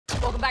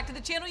Welcome back to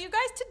the channel, you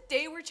guys.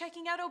 Today we're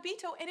checking out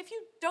Obito, and if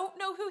you don't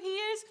know who he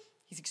is,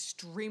 he's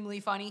extremely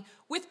funny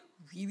with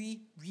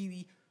really,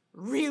 really,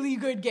 really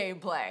good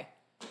gameplay.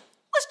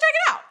 Let's check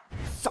it out.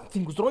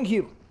 Something was wrong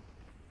here.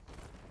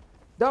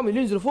 دائما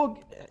اللي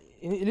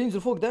ينزل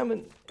فوق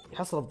دائما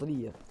يحصل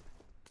افضليه.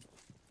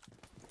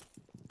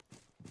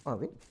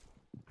 هذه.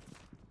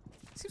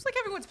 Seems like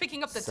everyone's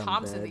picking up the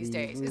Thompson these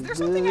days. Is there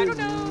something I don't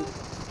know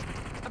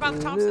about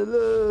the Thompson?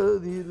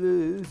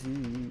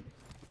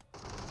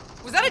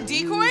 Was that a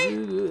decoy?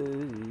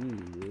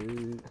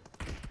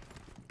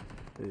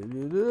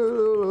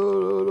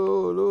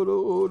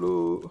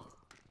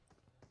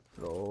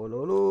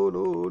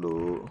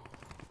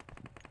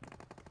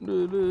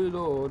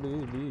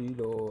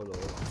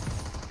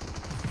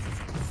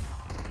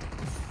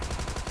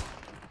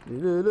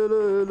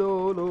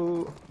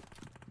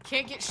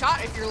 Can't get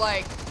shot if you're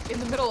like in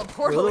the middle of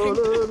portaling.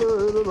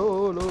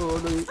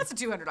 That's a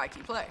 200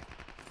 IQ play.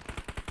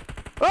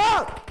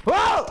 Oh!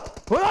 Whoa!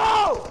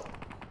 Whoa!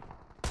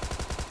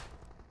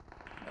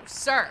 No,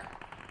 sir.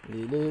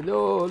 What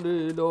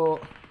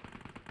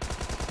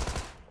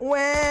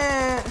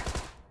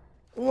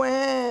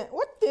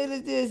the hell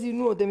is this? You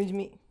know damage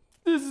me.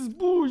 This is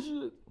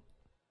bullshit.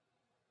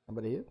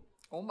 Somebody here?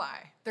 Oh my.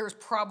 There was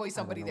probably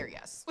somebody there,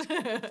 yes.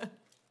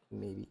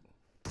 Maybe.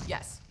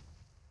 Yes.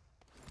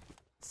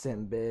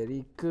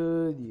 Somebody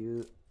could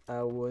you?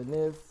 I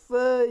wanna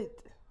fight.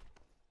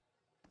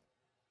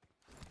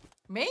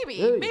 Maybe.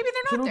 Hey, maybe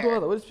they're not there.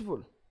 Where's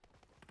people?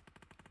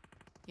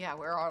 Yeah,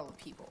 where are all the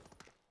people?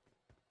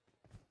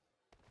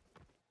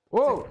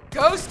 Whoa!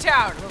 Ghost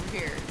town over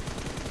here.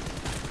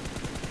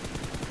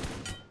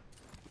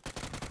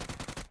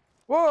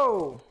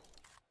 Whoa!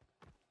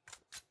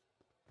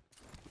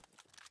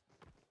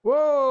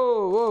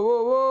 Whoa! Whoa!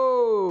 Whoa!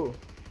 Whoa!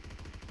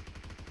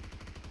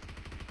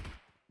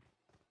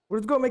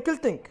 Let's go, my kill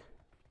tank.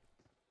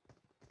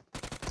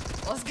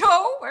 Let's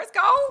go. Let's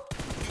go.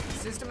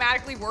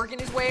 Systematically working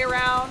his way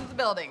around the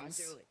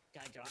buildings.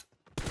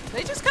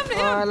 They just come to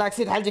him. لا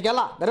كسيت حلجك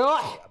يلا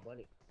بروح.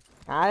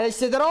 عايش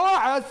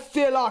تروح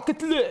السلا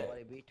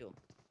كتلة.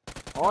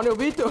 أنا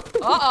أوبيتو.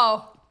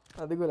 Uh-oh.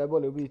 هذا يقول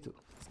أبولي أوبيتو.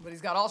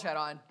 Somebody's got all chat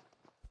on.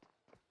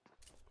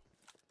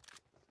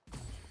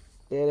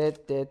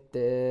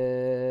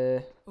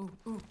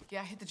 Ooh,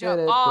 yeah, hit the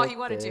jump. Oh, he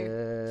wanted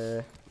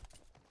to.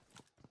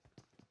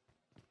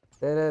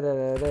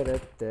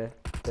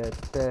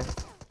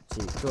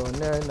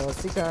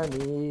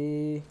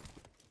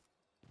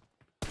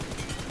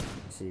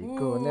 Ooh,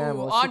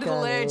 onto the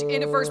ledge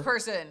in a first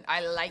person. I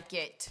like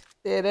it.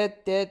 I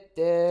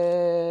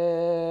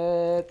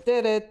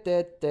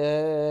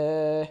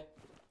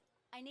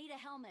need a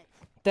helmet.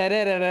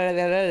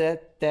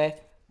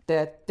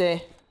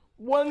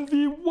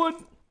 1v1.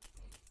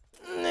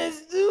 Let's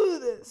do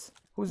this.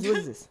 Who's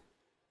this?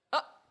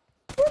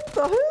 What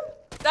the hell?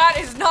 That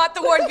is not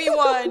the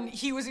 1v1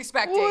 he was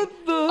expecting. What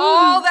the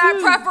all hell that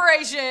is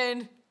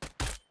preparation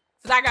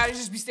for that guy to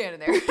just be standing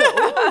there.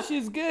 Oh,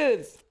 she's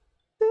good.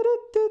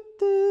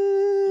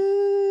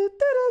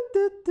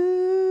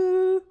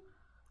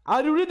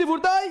 Are you ready for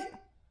die?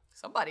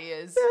 Somebody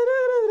is.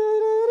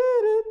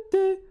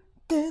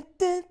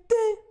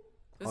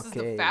 This is the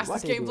Okay, fastest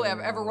what are you gameplay I've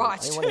doing ever now?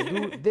 watched. I want to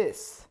do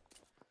this.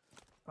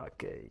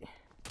 Okay.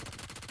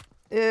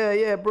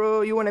 Yeah,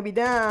 bro. You want to be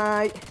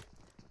die?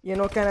 You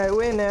know, can I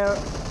win now?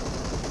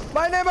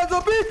 My name is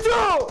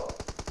Obito!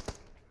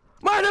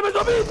 My name is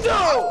Obito!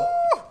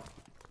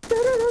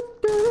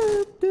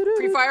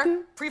 Pre-fire?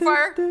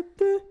 Pre-fire?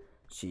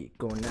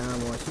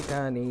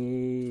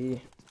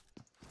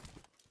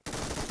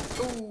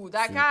 Ooh,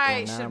 that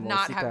guy should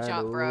not have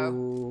jumped,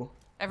 bro.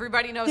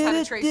 Everybody knows how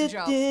to trace a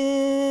jump.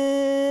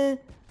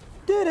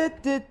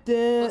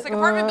 Looks like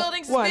apartment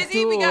buildings is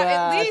busy. We got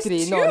at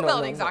least two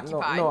buildings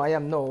occupied. No, I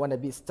am no wanna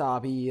be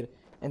stop here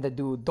and the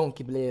dude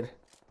donkey Blair.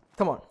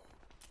 Come on.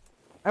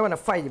 I wanna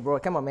fight you, bro.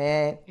 Come on,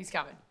 man. He's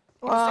coming.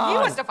 He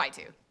wants to fight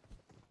too.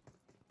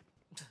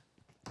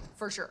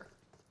 For sure.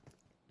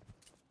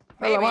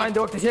 يلا ما عندي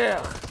وقت يا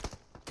شيخ.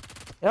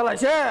 يلا يا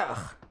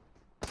شيخ.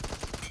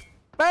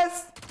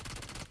 بس.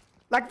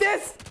 Like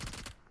this.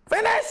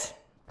 Finish.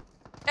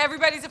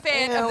 Everybody's a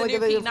fan of the new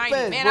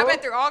P90. Man, I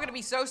bet they're all gonna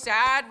be so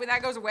sad when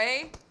that goes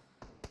away.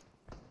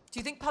 Do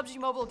you think PUBG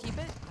Mobile will keep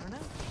it? I don't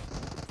know.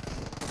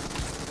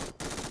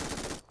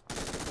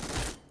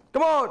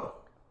 Come on.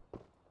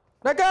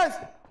 Now guys,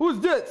 who's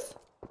this?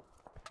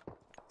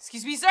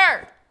 Excuse me,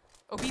 sir.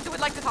 Obito would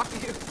like to talk to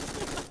you.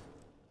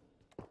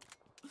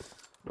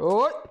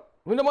 Alright.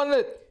 Win the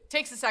money.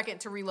 Takes a second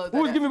to reload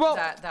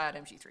that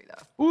MG3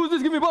 though. Who's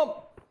this? Give me a bump.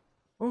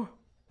 Oh.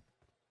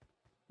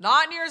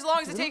 Not near as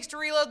long as it takes to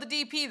reload the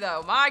DP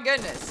though. My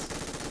goodness.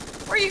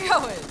 Where are you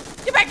going?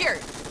 Get back here.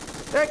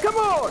 Hey, come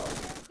on.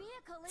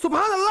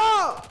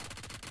 Subhanallah.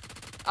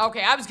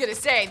 Okay, I was gonna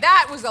say,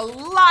 that was a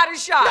lot of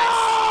shots.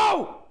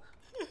 No!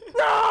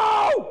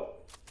 No!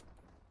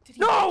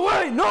 No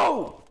way,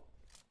 no!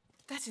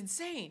 That's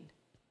insane.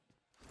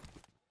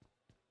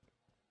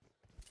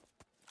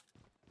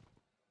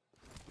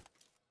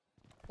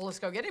 Well, let's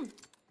go get him.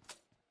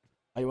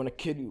 I wanna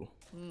kill you.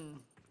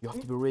 You have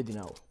to be ready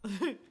now.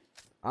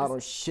 I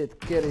don't shit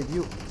carry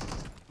you.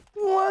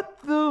 What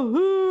the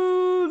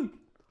hell?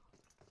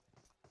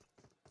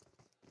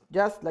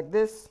 Just like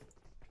this.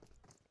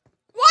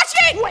 Watch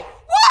it!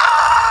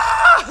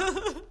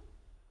 Whoa!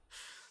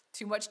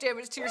 Too much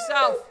damage to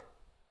yourself.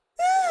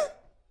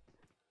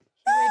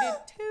 You waited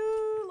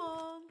too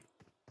long.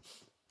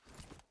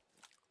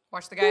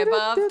 Watch the guy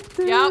above.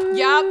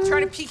 Yep.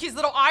 Trying to peek his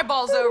little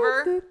eyeballs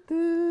over.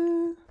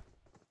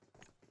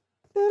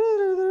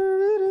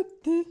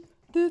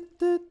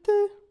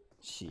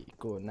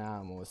 Chico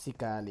na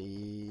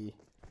musicali.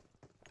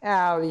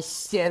 Oh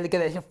shit, look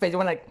at that face.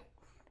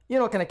 You're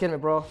not gonna kill me,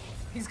 bro.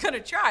 He's gonna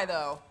try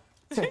though.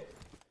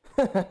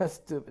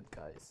 Stupid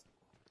guys.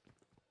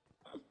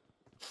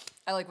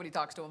 I like when he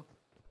talks to him.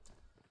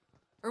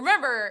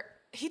 Remember,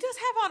 he does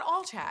have on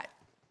all chat.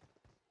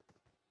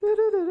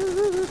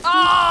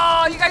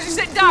 Oh, you guys are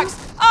sitting ducks.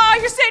 Oh,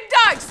 you're sitting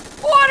ducks.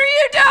 What are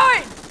you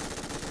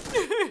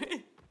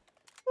doing?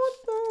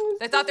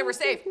 They thought they were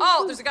safe.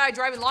 Oh, there's a guy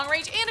driving long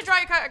range and a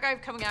guy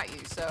coming at you.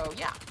 So,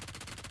 yeah.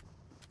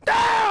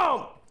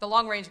 Damn! The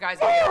long range guy's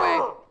gonna get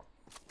away.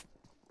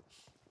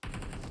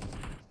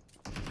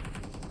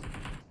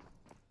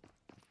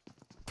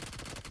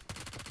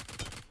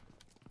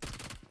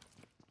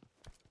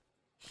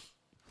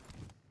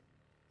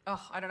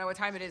 Oh, I don't know what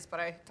time it is, but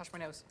I touched my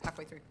nose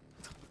halfway through.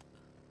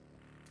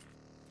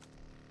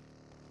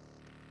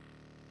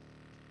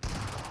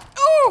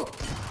 Ooh!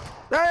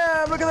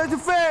 Damn, look at that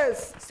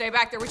face! Stay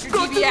back there with your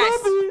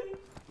DBS.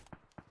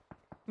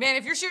 Man,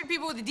 if you're shooting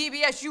people with the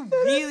DBS, you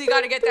really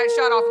got to get that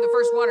shot off in the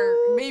first one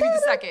or maybe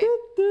the second.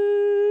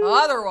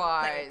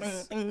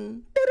 Otherwise,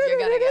 you're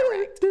gonna get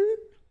wrecked.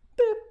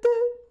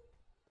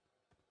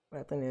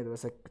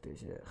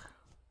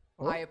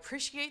 I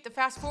appreciate the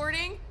fast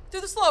forwarding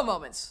through the slow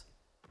moments.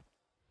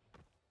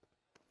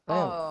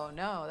 Oh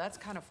no, that's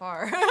kind of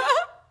far.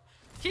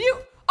 Can you?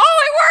 Oh,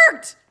 it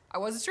worked! I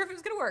wasn't sure if it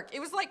was gonna work. It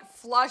was like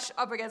flush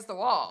up against the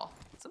wall.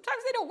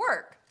 Sometimes they don't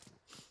work.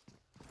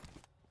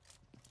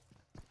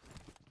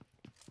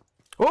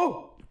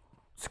 Oh!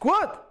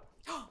 Squad!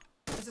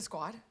 There's a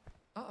squad.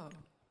 Uh-oh.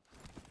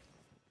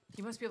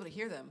 He must be able to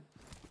hear them.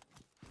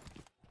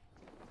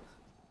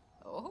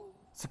 Oh.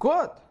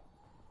 Squad!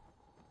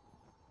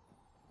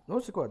 No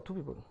squad, 2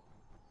 people.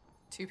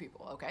 2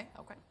 people, okay.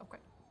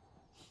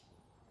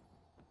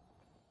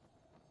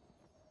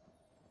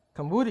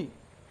 Moody.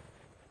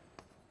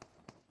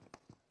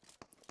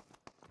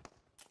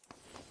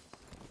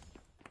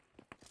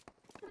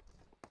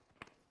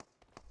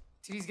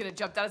 Dude, he's gonna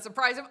jump down and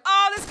surprise him.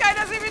 Oh, this guy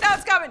doesn't even know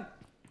it's coming.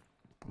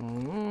 I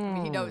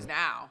mean, he knows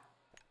now.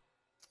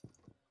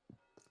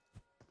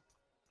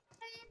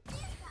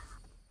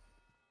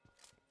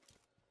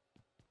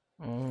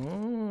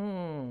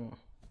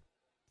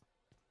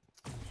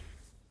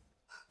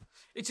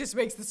 It just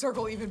makes the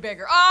circle even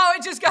bigger. Oh,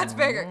 it just gets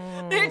bigger.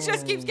 It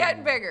just keeps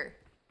getting bigger.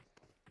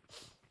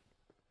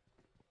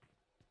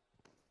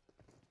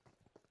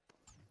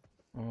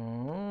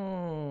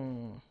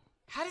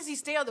 How does he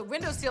stay on the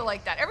windowsill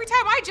like that? Every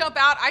time I jump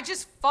out, I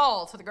just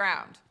fall to the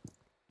ground.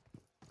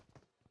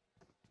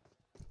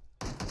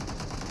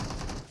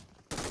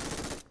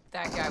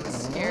 That guy was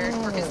scared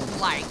for his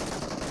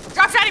life.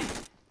 Drop shot him!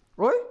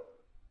 Roy?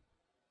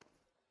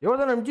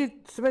 Jordan, I'm just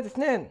سمعت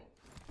 2.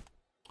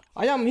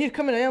 I am here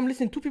coming, I am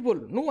listening 2 people,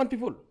 no 1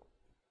 people.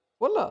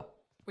 Wallah.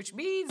 Which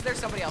means there's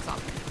somebody else on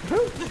there.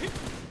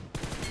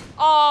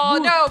 Oh,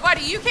 no,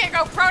 buddy, you can't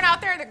go prone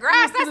out there in the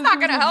grass. That's not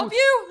gonna help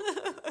you.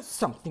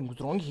 Something was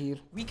wrong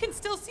here. We can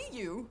still see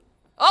you.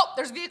 Oh,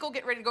 there's a vehicle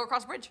getting ready to go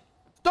across the bridge.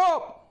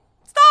 Stop!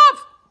 Stop!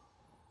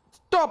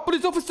 Stop,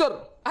 police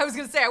officer! I was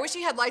gonna say, I wish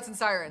he had lights and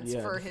sirens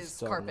for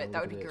his carpet.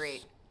 That would be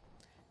great.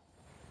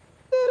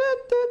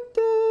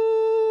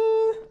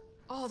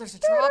 Oh, there's a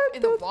drop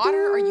in the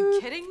water? Are you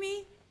kidding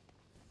me?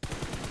 I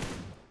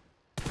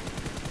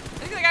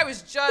think the guy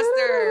was just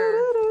there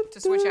to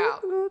switch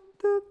out.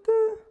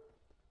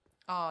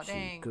 Oh,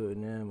 dang.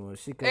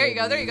 There you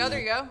go, there you go, there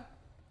you go.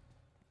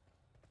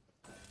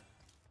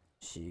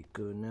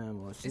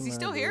 Is he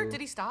still here?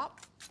 Did he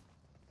stop?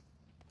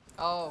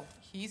 Oh,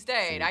 he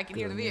stayed. I can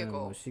hear the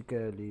vehicle.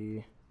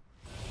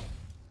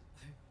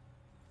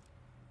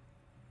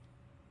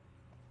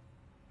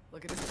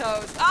 Look at his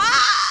toes.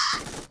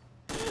 Ah!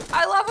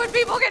 I love when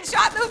people get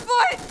shot in the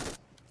foot.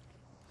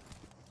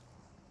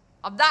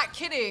 I'm not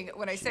kidding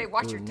when I say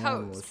watch your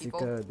toes, people.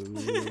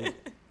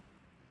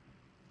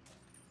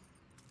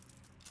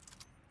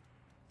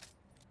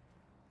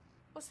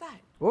 What's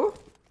that? Oh?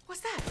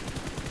 What's that?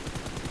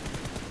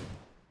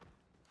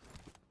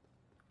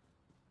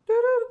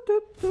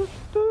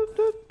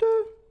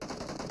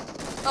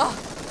 Oh,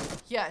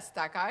 yes,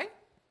 that guy.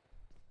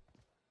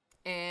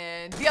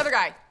 And the other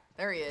guy.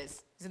 There he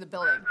is. He's in the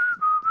building.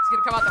 He's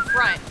gonna come out the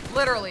front.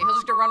 Literally, he'll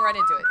just gonna run right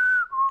into it.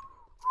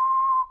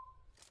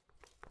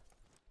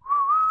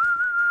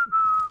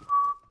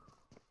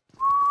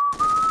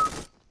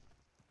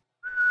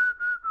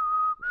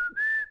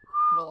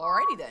 Well,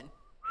 alrighty then.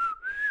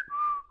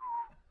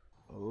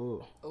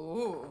 Oh.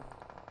 Ooh.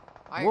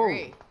 I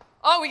agree.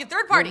 Oh, we calling a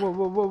third party.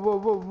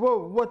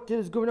 Whoa. What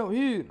is going on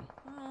here?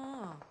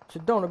 Oh.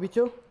 Sit down,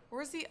 Obito.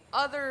 Where's the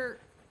other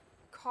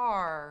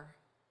car?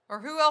 Or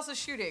who else is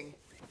shooting?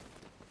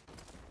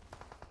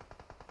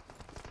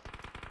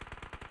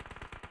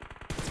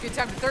 It's a good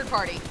time to third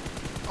party.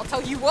 I'll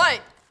tell you what.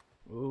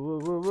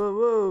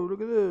 Whoa.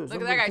 Look at this.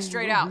 Look at that guy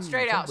straight out.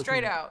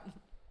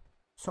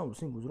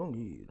 Something was wrong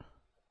here.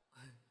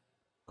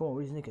 Come on,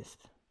 where's next?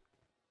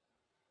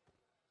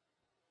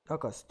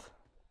 Nakast.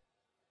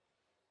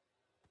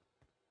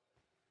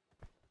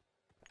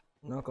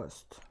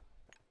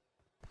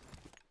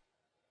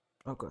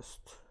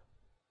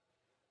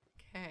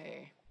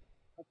 Okay.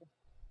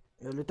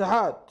 اللي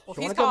تحت. Well, if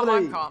he's calm,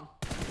 I'm calm.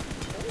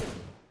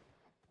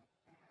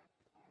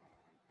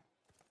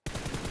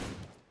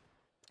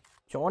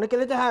 شلونك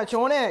اللي تحت؟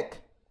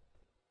 شلونك؟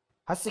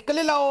 هسك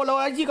اللي لو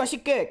اجيك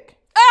اشكك.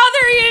 Oh,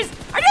 there he is!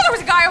 I knew there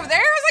was a guy over there.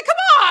 I was like,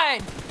 come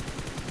on!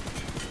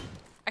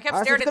 I kept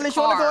staring at the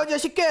شلونك لو car. اجي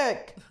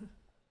اشكك.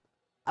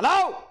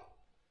 Hello?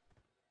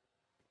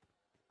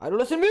 Are you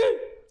listening to me?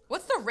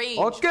 What's the range?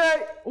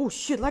 Okay. Oh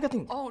shit,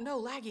 lagging. Oh no,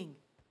 lagging.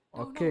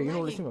 No, Okay, no, you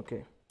know, lagging. listen,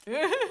 okay.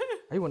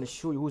 I want to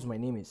show you who's my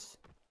name is.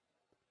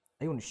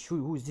 I want to show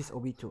you who is this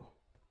Obito.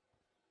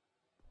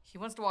 He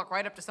wants to walk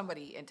right up to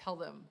somebody and tell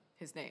them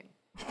his name.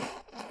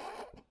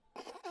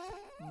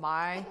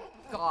 My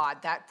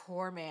God, that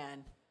poor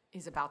man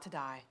is about to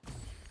die.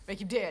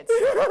 Make him dance.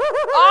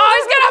 Oh,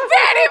 he's gonna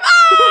ban him!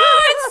 Oh,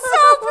 it's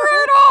so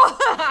brutal!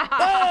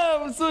 Oh,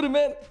 I'm sorry,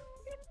 man.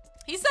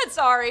 He said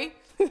sorry.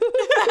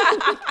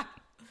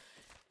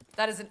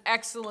 That is an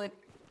excellent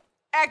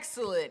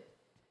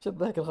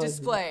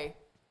display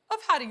of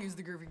how to use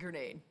the groovy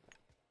grenade.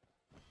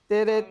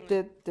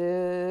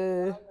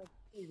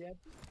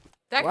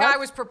 That guy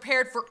was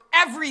prepared for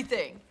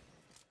everything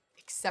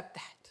except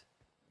that.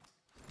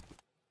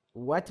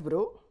 What,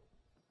 bro?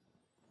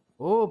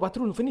 Oh,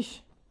 bathroom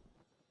finish.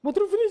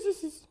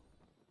 This is.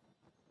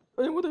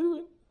 What are you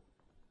doing?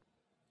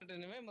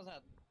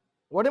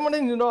 What am I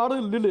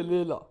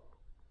doing?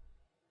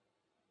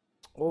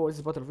 Oh,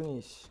 it's battle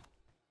finish.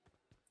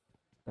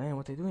 Damn,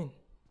 what are you doing?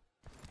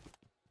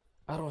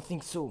 I don't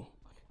think so.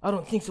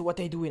 What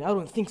are you doing? I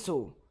don't think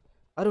so.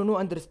 I don't know,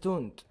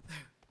 understand.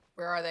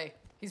 Where are they?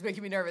 He's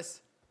making me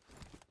nervous.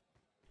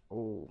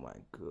 Oh my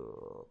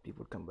God.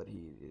 People come but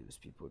here. There's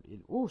people.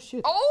 Oh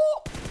shit.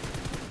 Oh!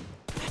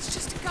 That's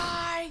just a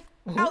guy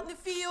out in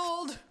the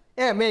field.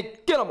 Yeah, man,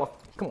 get him off.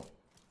 Come on.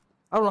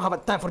 I don't have a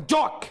time for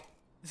joke.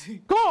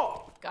 Go!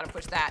 Gotta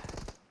push that.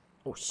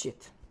 Oh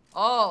shit.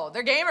 Oh,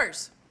 they're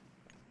gamers.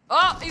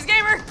 Oh, he's a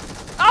gamer.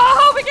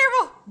 Oh, be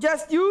careful.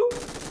 Just you?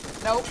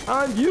 Nope.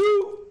 And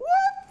you?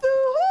 What the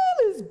hell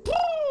is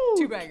boom?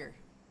 Two banger.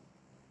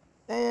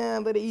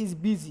 Damn, but he's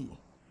busy.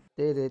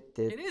 It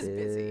is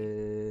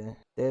busy.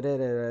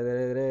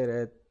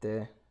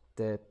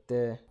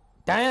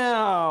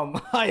 Damn,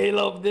 I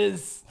love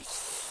this.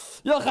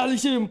 يا أخي على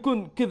شيء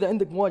يكون كذا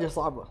عندك مواجهة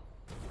صعبة.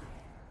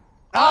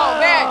 Oh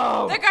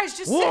man, that guy's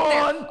just sitting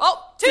there.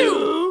 Oh,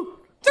 two,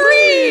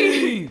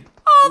 three.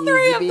 All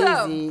three of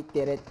them.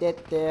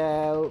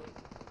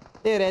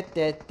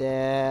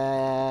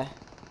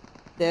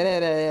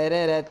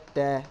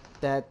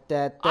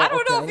 I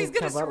don't know if he's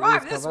gonna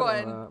survive this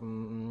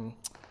one.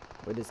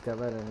 What is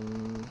cover?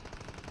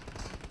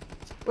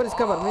 What is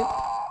cover, man?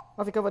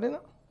 ما في cover هنا?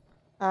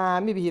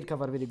 Maybe here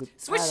cover, very good.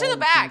 Switch to the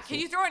back. Can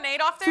you throw a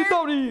nade off there? Sit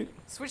down here.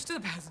 Switch to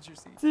the passenger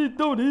seat. Sit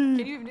down here.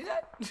 Can you even do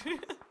that?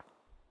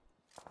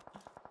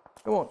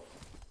 Come on.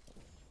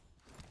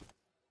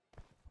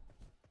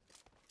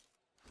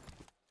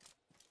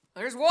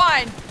 There's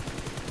one.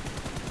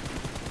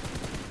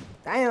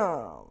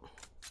 Damn.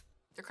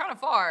 They're kind of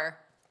far.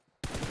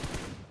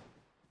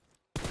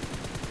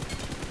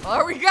 Well,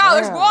 there we go.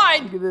 There's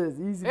one. Look at this.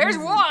 Easy. There's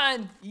peasy.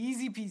 one.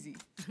 Easy peasy.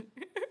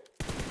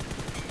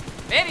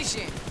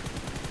 Finishing.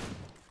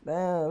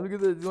 Damn, look at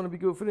this. You want to be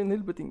good friend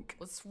Hilbeting.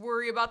 Let's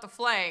worry about the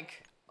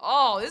flank.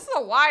 Oh, this is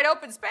a wide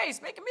open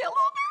space, making me a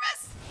little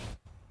nervous.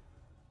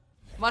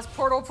 Must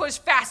portal push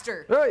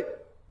faster. Hey,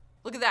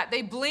 Look at that.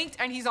 They blinked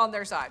and he's on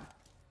their side.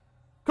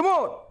 come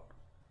on.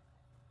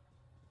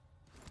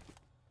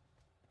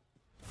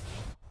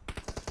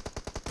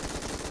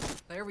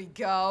 There we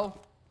go.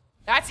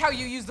 That's how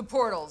you use the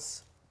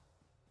portals.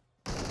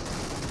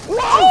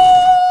 Whoa!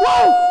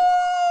 Whoa!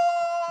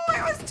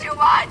 It was too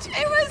much.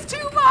 It was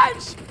too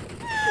much.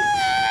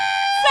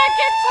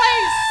 Second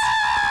place.